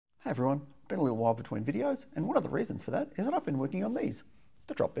Hey everyone, been a little while between videos, and one of the reasons for that is that I've been working on these,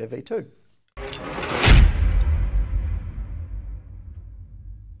 the Dropbear V2.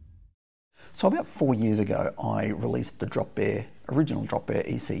 So about 4 years ago, I released the original Dropbear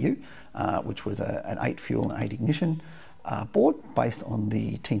ECU, which was an 8 fuel and 8 ignition board based on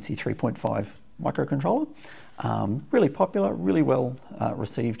the Teensy 3.5 microcontroller. Really popular, really well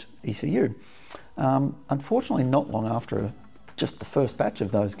received ECU. Unfortunately, not long after just the first batch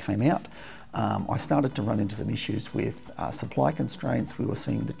of those came out, I started to run into some issues with supply constraints. We were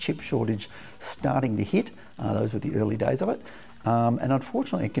seeing the chip shortage starting to hit. Those were the early days of it. And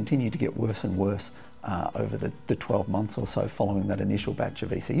unfortunately, it continued to get worse and worse over the 12 months or so following that initial batch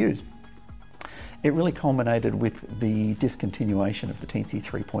of ECUs. It really culminated with the discontinuation of the Teensy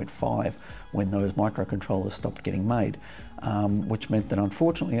 3.5 when those microcontrollers stopped getting made, which meant that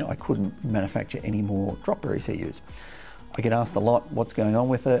unfortunately I couldn't manufacture any more Dropbear ECUs. I get asked a lot, what's going on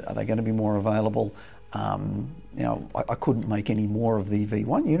with it? Are they going to be more available? I couldn't make any more of the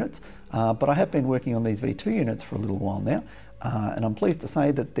V1 units, but I have been working on these V2 units for a little while now, and I'm pleased to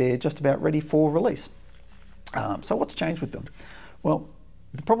say that they're just about ready for release. So what's changed with them? Well,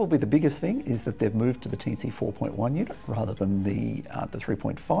 probably the biggest thing is that they've moved to the Teensy 4.1 unit rather than the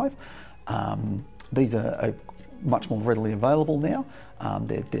 3.5. These are much more readily available now.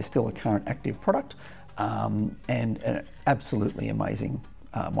 They're still a current active product. And an absolutely amazing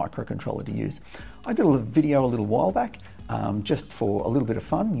microcontroller to use. I did a video a little while back just for a little bit of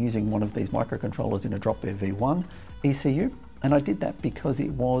fun using one of these microcontrollers in a Dropbear V1 ECU, and I did that because it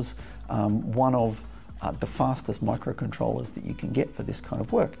was one of the fastest microcontrollers that you can get for this kind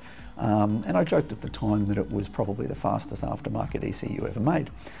of work. And I joked at the time that it was probably the fastest aftermarket ECU ever made.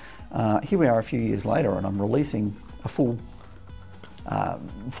 Here we are a few years later, and I'm releasing a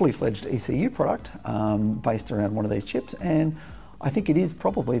fully fledged ECU product based around one of these chips, and I think it is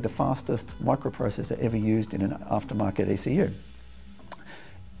probably the fastest microprocessor ever used in an aftermarket ECU.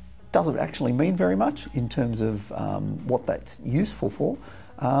 Doesn't actually mean very much in terms of what that's useful for,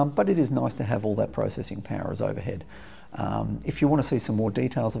 but it is nice to have all that processing power as overhead. If you want to see some more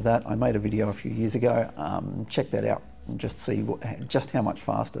details of that, I made a video a few years ago. Check that out and just see just how much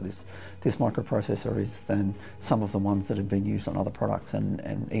faster this microprocessor is than some of the ones that have been used on other products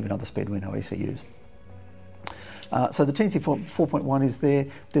and even other Speeduino ECUs. So the Teensy 4.1 is there.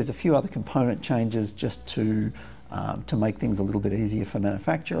 There's a few other component changes just to make things a little bit easier for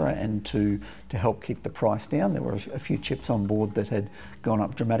manufacturer and to help keep the price down. There were a few chips on board that had gone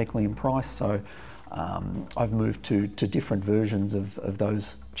up dramatically in price, so I've moved to different versions of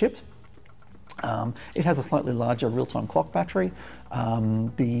those chips. It has a slightly larger real-time clock battery.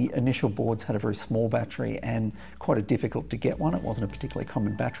 The initial boards had a very small battery and quite a difficult to get one. It wasn't a particularly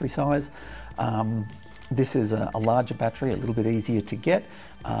common battery size. This is a larger battery, a little bit easier to get,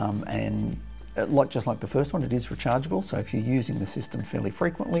 and just like the first one, it is rechargeable. So if you're using the system fairly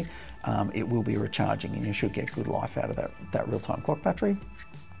frequently, it will be recharging, and you should get good life out of that real-time clock battery.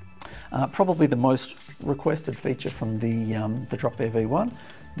 Probably the most requested feature from the Dropbear V1.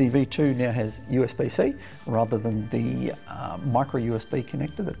 The V2 now has USB-C rather than the micro USB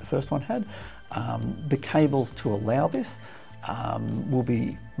connector that the first one had. The cables to allow this will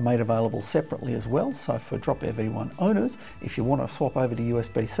be made available separately as well. So for Dropbear V1 owners, if you want to swap over to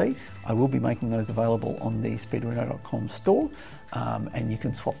USB-C, I will be making those available on the Speeduino.com store, and you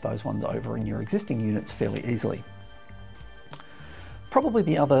can swap those ones over in your existing units fairly easily. Probably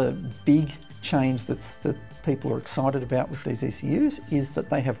the other big change that people are excited about with these ECUs is that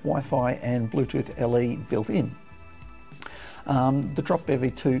they have Wi-Fi and Bluetooth LE built in. The Dropbear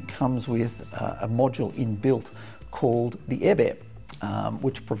V2 comes with a module inbuilt called the AirBear,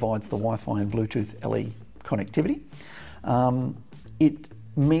 which provides the Wi-Fi and Bluetooth LE connectivity. It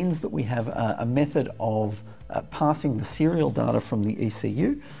means that we have a method of passing the serial data from the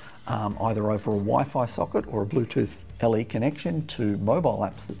ECU either over a Wi-Fi socket or a Bluetooth LE connection to mobile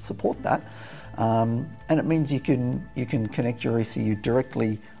apps that support that. And it means you can connect your ECU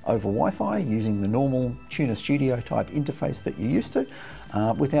directly over Wi-Fi using the normal Tuner Studio type interface that you're used to,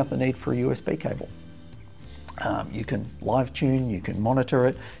 without the need for a USB cable. You can live tune, you can monitor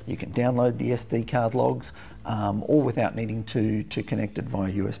it, you can download the SD card logs, all without needing to connect it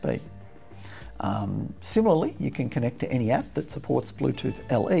via USB. Similarly, you can connect to any app that supports Bluetooth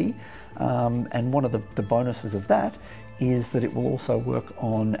LE, and one of the bonuses of that is that it will also work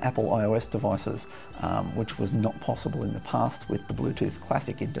on Apple iOS devices, which was not possible in the past with the Bluetooth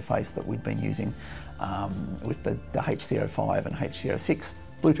Classic interface that we'd been using with the HC05 and HC06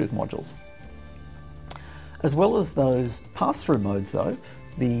 Bluetooth modules. As well as those pass-through modes though,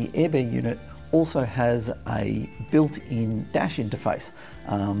 the AirBear unit also has a built-in dash interface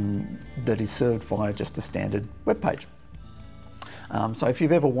that is served via just a standard web page. So if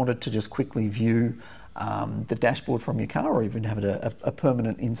you've ever wanted to just quickly view the dashboard from your car, or even have it a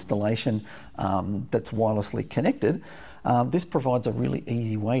permanent installation that's wirelessly connected, this provides a really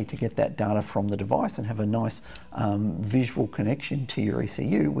easy way to get that data from the device and have a nice visual connection to your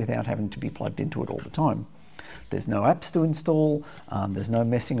ECU without having to be plugged into it all the time. There's no apps to install, there's no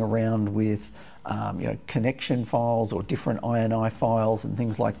messing around with connection files or different INI files and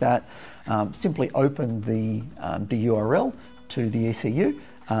things like that. Simply open the URL to the ECU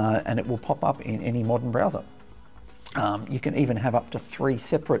and it will pop up in any modern browser. You can even have up to 3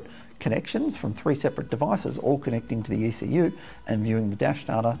 separate connections from 3 separate devices, all connecting to the ECU and viewing the dash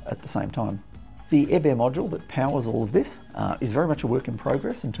data at the same time. The AirBear module that powers all of this is very much a work in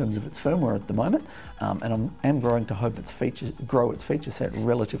progress in terms of its firmware at the moment, and I am growing to hope grow its feature set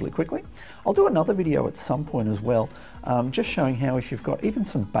relatively quickly. I'll do another video at some point as well, just showing how if you've got even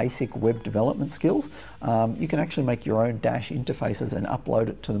some basic web development skills, you can actually make your own dash interfaces and upload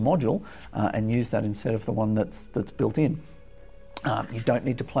it to the module and use that instead of the one that's built in. You don't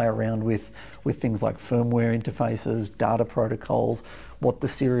need to play around with things like firmware interfaces, data protocols, what the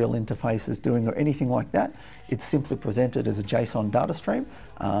serial interface is doing, or anything like that. It's simply presented as a JSON data stream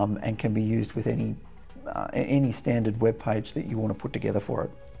and can be used with any standard web page that you want to put together for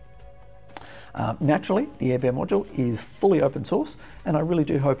it. Naturally, the AirBear module is fully open source, and I really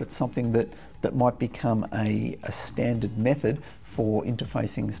do hope it's something that might become a standard method for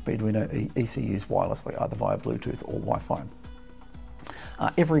interfacing Speeduino ECUs wirelessly, either via Bluetooth or Wi-Fi.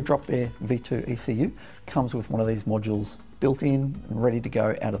 Every Dropbear V2 ECU comes with one of these modules built in and ready to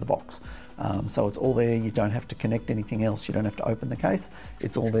go out of the box. So it's all there, you don't have to connect anything else, you don't have to open the case,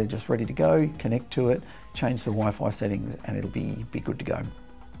 it's all there just ready to go, connect to it, change the Wi-Fi settings, and it'll be good to go.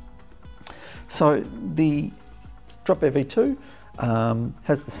 So the Dropbear V2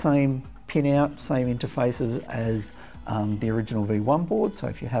 has the same pin out, same interfaces as the original V1 board. So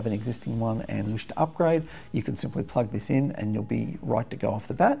if you have an existing one and wish to upgrade, you can simply plug this in and you'll be right to go off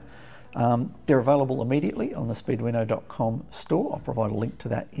the bat. They're available immediately on the Speeduino.com store. I'll provide a link to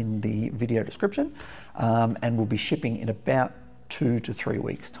that in the video description, and we'll be shipping in about 2 to 3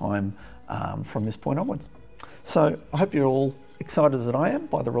 weeks time from this point onwards. So I hope you're all excited as I am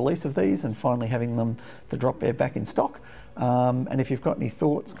by the release of these and finally having the Dropbear back in stock. And if you've got any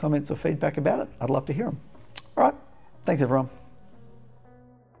thoughts, comments or feedback about it, I'd love to hear them. All right, thanks everyone.